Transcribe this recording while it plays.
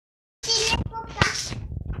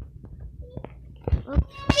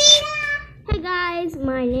guys,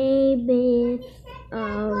 my name is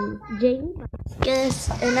Jamie,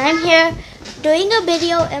 and I'm here doing a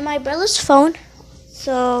video in my brother's phone.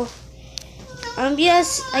 So I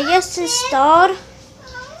just installed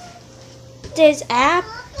this app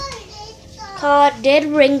called Dead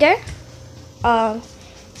Ringer.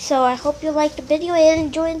 So I hope you like the video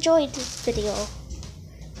and enjoy this video.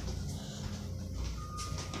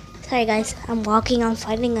 Sorry guys, I'm walking on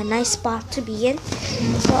finding a nice spot to be in.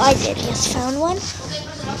 So I just found one.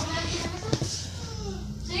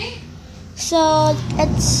 So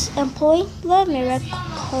it's employing the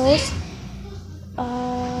miracles,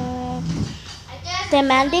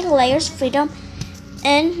 demanding layers, freedom,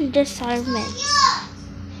 and disarmament.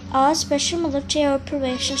 All special military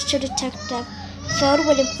operations to detect them failed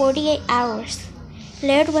within 48 hours.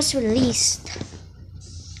 Laird was released.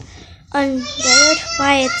 Undared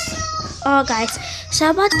by its... Oh guys, so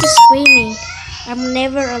about the screaming. I'm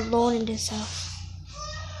never alone in this house.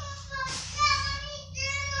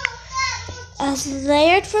 As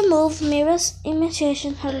Laird removed Mira's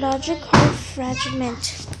imitation, her logic, her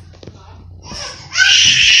fragment.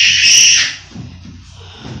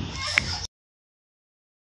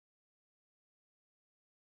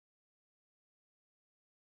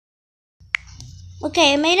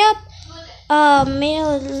 Okay, I made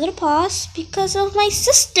a little pause because of my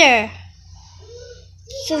sister.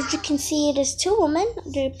 So as you can see, it is two women.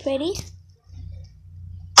 They're pretty.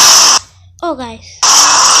 Oh, guys.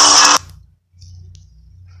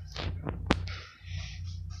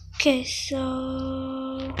 Okay, so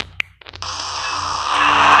I'm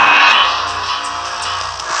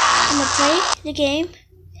gonna play the game.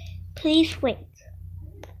 Please wait.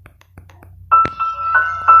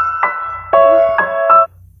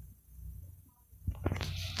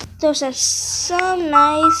 Those are some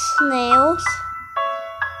nice nails.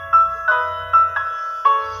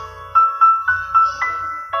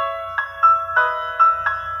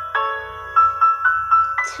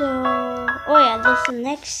 So, oh yeah, that's the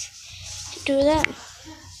next to do that.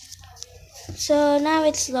 So now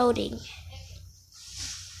it's loading.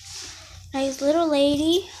 Nice little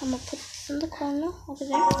lady. I'm gonna put this in the corner over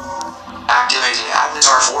there. Activating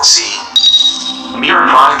Avatar 4C.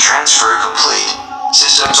 Mírame transfer complete.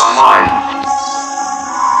 Systems online.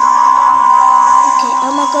 Okay,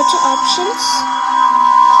 I'm gonna go to options.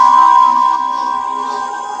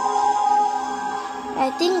 I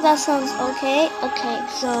think that sounds okay. Okay,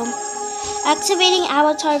 so activating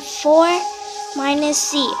Avatar 4 minus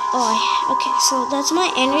C. Oh, okay, so that's my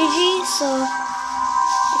energy. So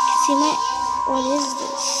you can see my, what is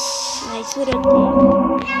this? Nice little thing.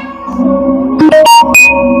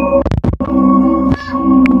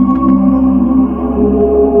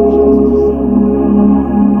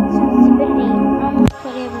 Sensibility. I'm gonna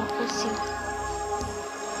put it in full C.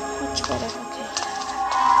 Much better. Okay.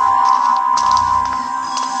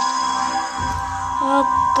 Oh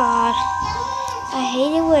God, I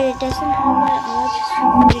hate it when it doesn't have that much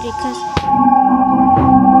sensitivity because.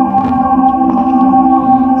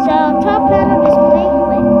 So top panel display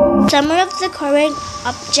with summary of the current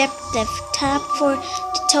objective. Tap for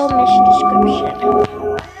detailed mission description.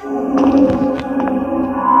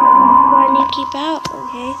 Warning, keep out.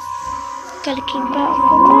 Okay, gotta keep out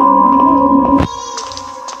from that.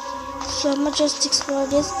 So I'm gonna just explore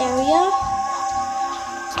this area.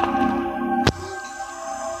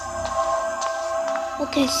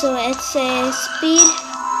 Okay, so it says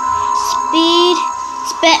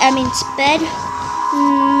sped.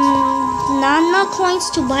 Nana coins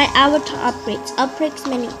to buy avatar upgrades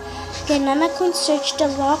menu. Get Nana coins, search the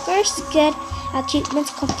lockers, get achievements,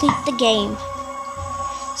 complete the game.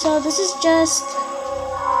 So this is just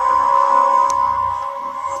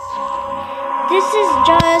the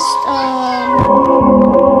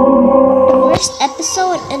first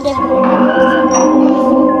episode, and then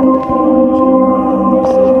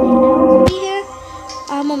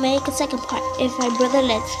I'm gonna make a second part if my brother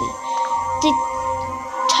lets me. The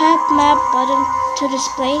tap map button to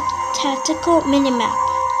display tactical minimap.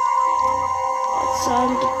 That's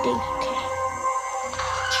on the thing. Okay.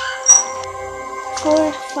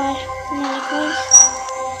 4, 5, 9 coins.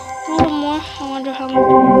 A little more. I wonder how much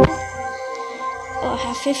more. Oh, I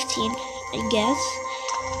have 15, I guess.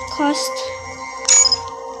 Cost.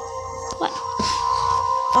 What?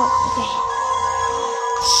 Oh, okay.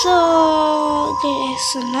 So there's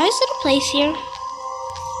a nice little place here.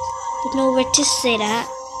 With nowhere to sit at.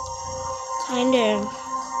 Kinda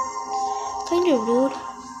rude.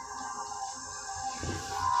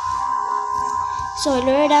 So I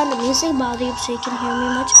lower down the music volume so you can hear me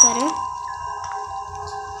much better.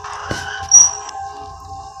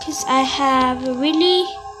 Because I have really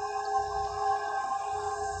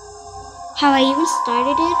how I even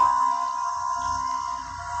started it.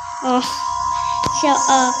 Oh, so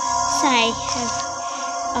sorry.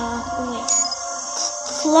 Wait.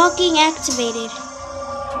 Clocking activated.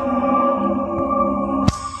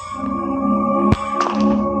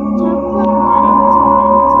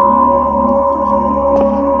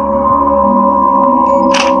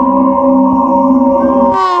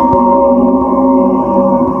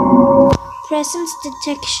 Presence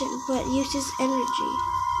detection, but uses energy.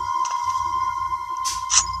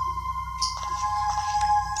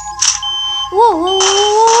 Whoa, whoa, whoa,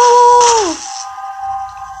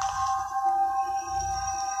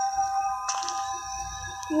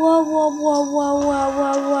 whoa, whoa, whoa, whoa, whoa, whoa,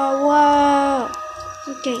 whoa, whoa, whoa.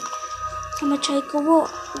 Okay, I'm gonna try to go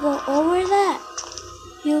over that.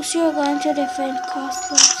 Use your gun to defend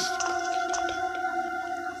castles.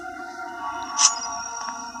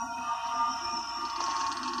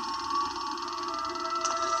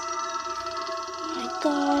 Oh my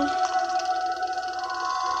god.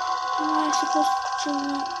 How am I supposed to do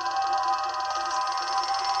that?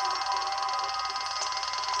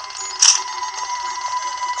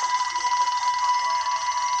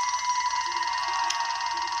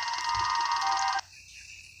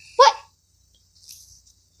 What?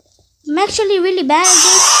 I'm actually really bad at this,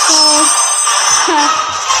 so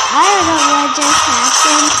I don't know what just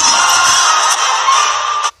happened.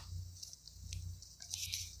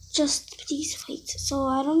 Just please wait. So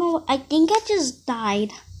I don't know. I think I just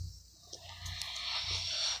died.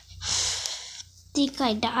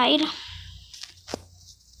 I died.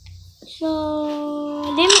 So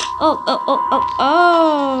let me. Oh.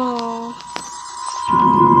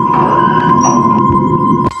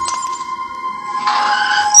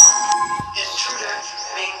 Intruder,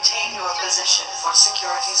 maintain your position for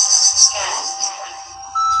security scan.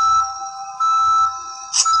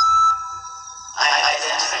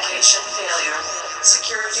 Identification failure.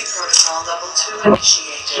 Security protocol level 2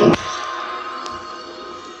 initiated.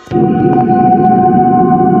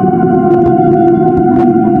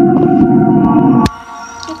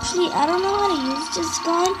 Actually, I don't know how to use this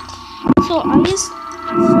gun, so I'm just.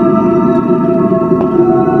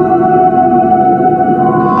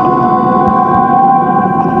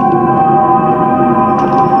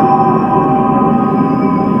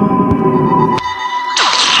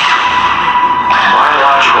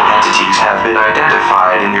 Biological entities have been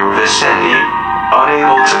identified in your vicinity.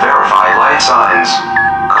 Unable to verify light signs.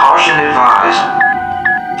 Caution advised.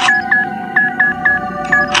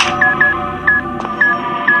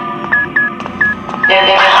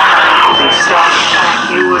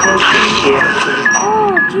 You wouldn't be here.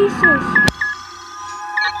 Oh Jesus!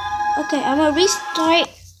 Okay, I'm gonna restart.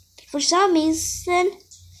 For some reason,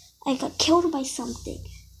 I got killed by something.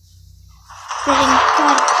 Getting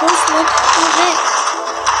got a close look of it,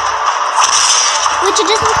 which it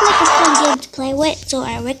does look like a fun game to play with. So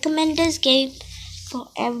I recommend this game for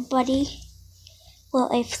everybody. Well,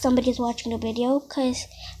 if somebody's watching the video, because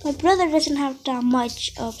my brother doesn't have that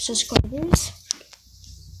much of subscribers.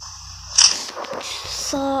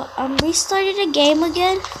 So I'm restarting the game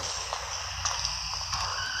again.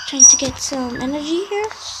 Trying to get some energy here.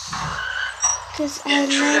 Because I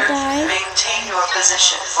may die. Maintain your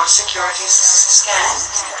position for security scan.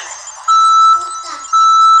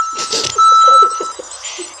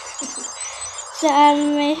 So I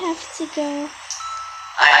may have to go.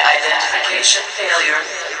 Identification failure.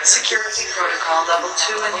 Security protocol level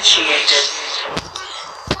 2 initiated.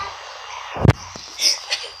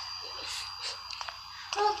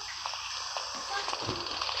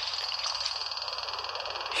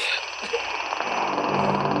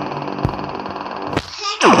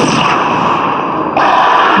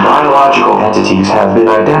 Biological entities have been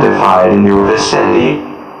identified in your vicinity.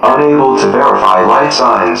 Unable to verify light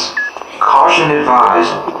signs. Caution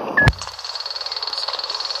advised.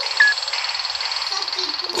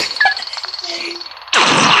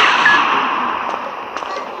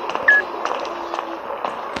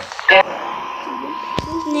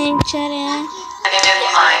 Nature.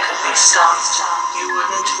 If I could be stopped, you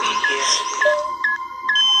wouldn't be here.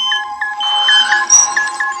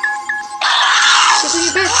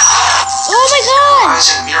 Oh my god!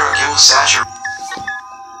 Rising miracle saturate.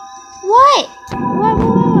 What? What? How do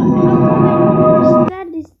I understand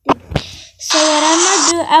this thing? So what I'm gonna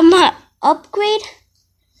do, I'm gonna upgrade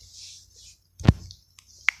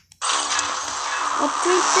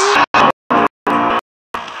thing.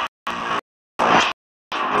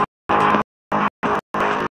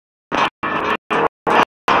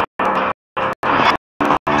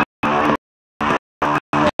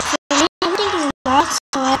 Everything is lost,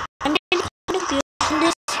 so I'm gonna confuse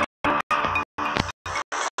this.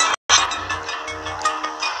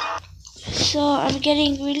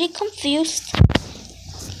 getting really confused.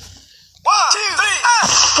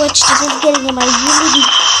 Which this is getting on my really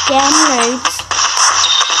damn nerves.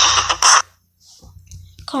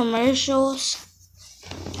 Commercials.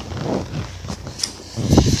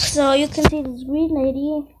 So you can see this green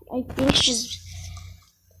lady. I think she's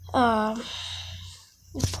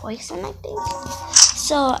poison, I think.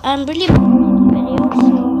 So I'm really making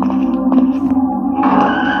videos.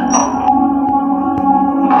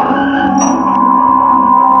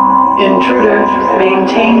 Intruder,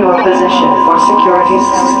 maintain your position for security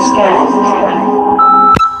scan.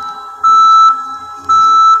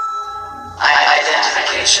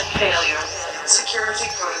 Identification failure. Security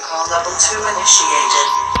protocol level 2 initiated.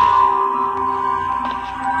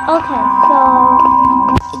 Okay, so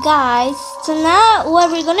guys, so now what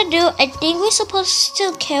we're gonna do, I think we're supposed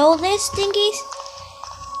to kill these thingies.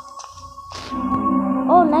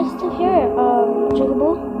 Oh, nice to hear,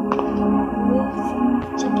 Jigaboo.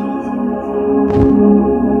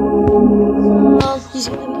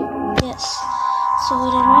 So, yes. So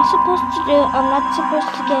what am I supposed to do? I'm not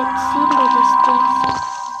supposed to get seen by these things.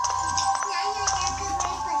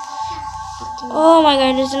 Oh my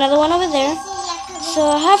god, there's another one over there. So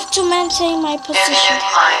I have to maintain my position. If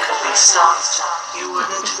I could be stopped, you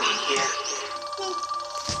wouldn't be here.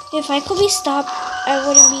 If I could be stopped, I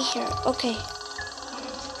wouldn't be here. Okay.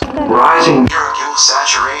 Rising mercurial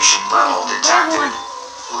saturation level detected.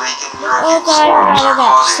 Leaking mercury God, forms are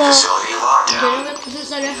causing so- facility lockdown.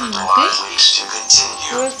 Leaks to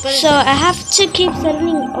continue. So I have to keep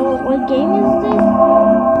sending. Oh, what game is this?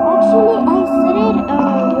 Actually, I said it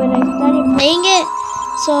when I started playing it,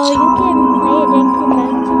 so you can play it and come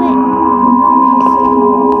back to it.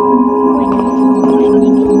 Wait, I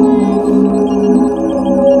think it was.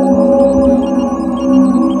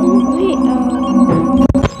 Wait,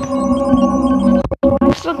 I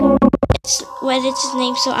forgot what it's his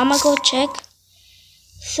name, so I'm gonna go check.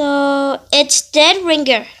 So it's Dead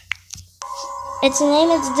Ringer. Its name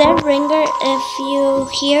is Dead Ringer. If you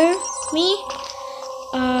hear me,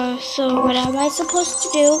 so what am I supposed to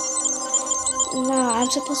do? No, I'm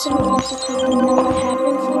supposed to know also because I know what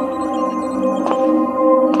happens. So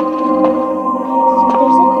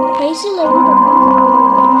there's like a crazy lady that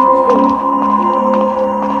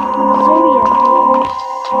serious.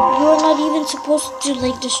 You are not even supposed to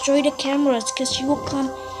like destroy the cameras because she will come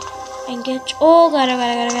and get you. Oh god, I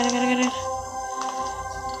got it.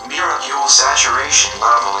 Mercurial saturation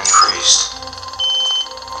level increased.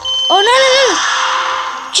 Oh no.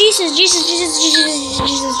 Jesus.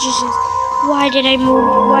 Why did I move?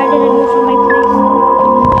 Why did I move from my place?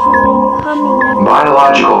 She's coming.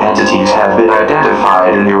 Biological entities have been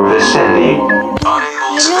identified in your vicinity.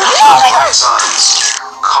 Unable to verify life signs.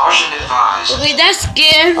 Caution advised. Wait, that's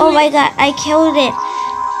scary. Oh my god, I killed it.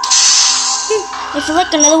 I feel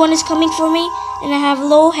like another one is coming for me, and I have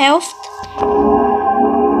low health.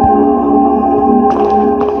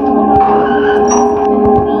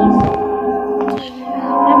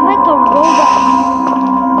 I'm like a robot.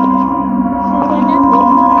 So when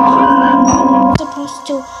I'm supposed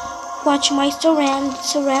to watch my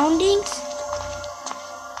surroundings.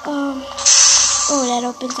 Oh, that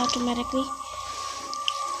opens automatically.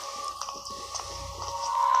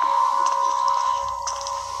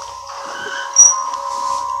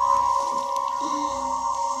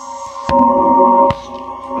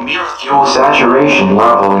 Mercurial saturation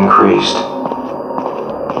level increased. So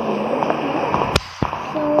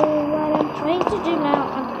what I'm trying to do now,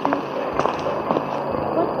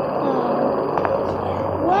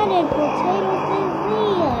 what in potatoes is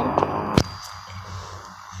this?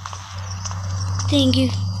 Thank you.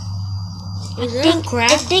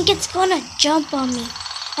 I think it's gonna jump on me.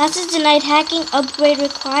 Access denied, hacking upgrade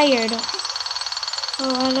required.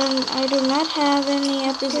 Oh, I do not have any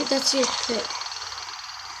upgrade. That's your trick.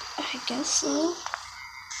 I guess so.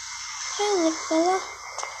 Hey, little fella.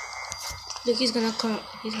 Look, he's gonna crash.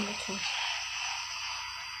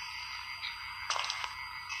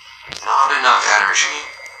 Not enough energy.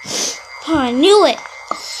 Oh, I knew it.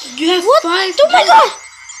 You have What? 5. Oh my god!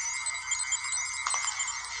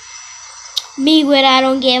 Me when I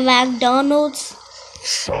don't get McDonald's.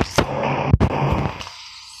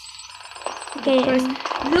 Okay.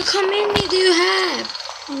 Look how many do you have?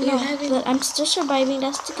 No, but I'm still surviving.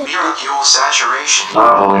 That's the good thing. Mercurial saturation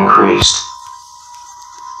level increased.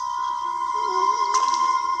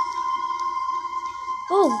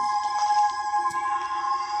 Oh.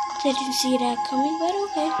 Didn't see that coming, but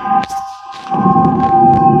okay.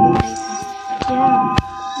 Yeah.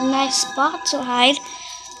 Nice spot to hide.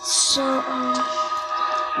 So,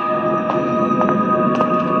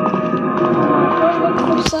 go look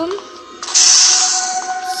for some.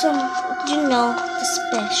 know, the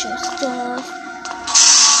special stuff.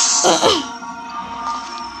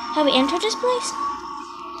 Have we entered this place?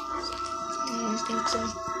 I don't think so.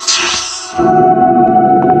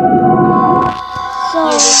 So,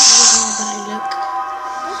 Yeah, this is not bad. Look.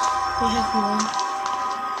 We have more.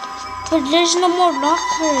 but there's no more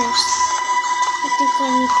lockers. I think I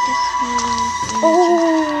need this one.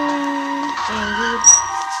 Oh,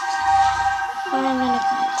 I'm gonna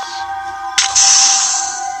pass.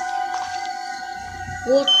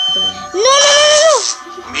 What the? No!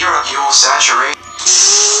 Miracle saturate.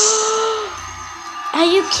 Are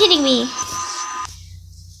you kidding me?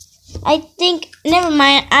 I think, never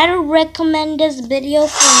mind, I don't recommend this video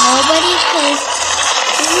for nobody because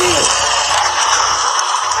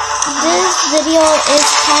this video is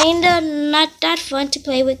kinda not that fun to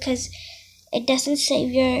play with because it doesn't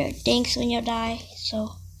save your things when you die.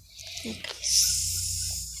 So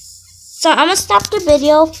I'm gonna stop the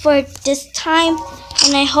video for this time,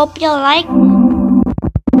 and I hope you like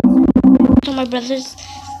to my brother's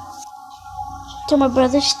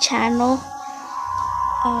channel.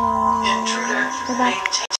 Intruder Goodbye.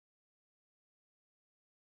 maintained.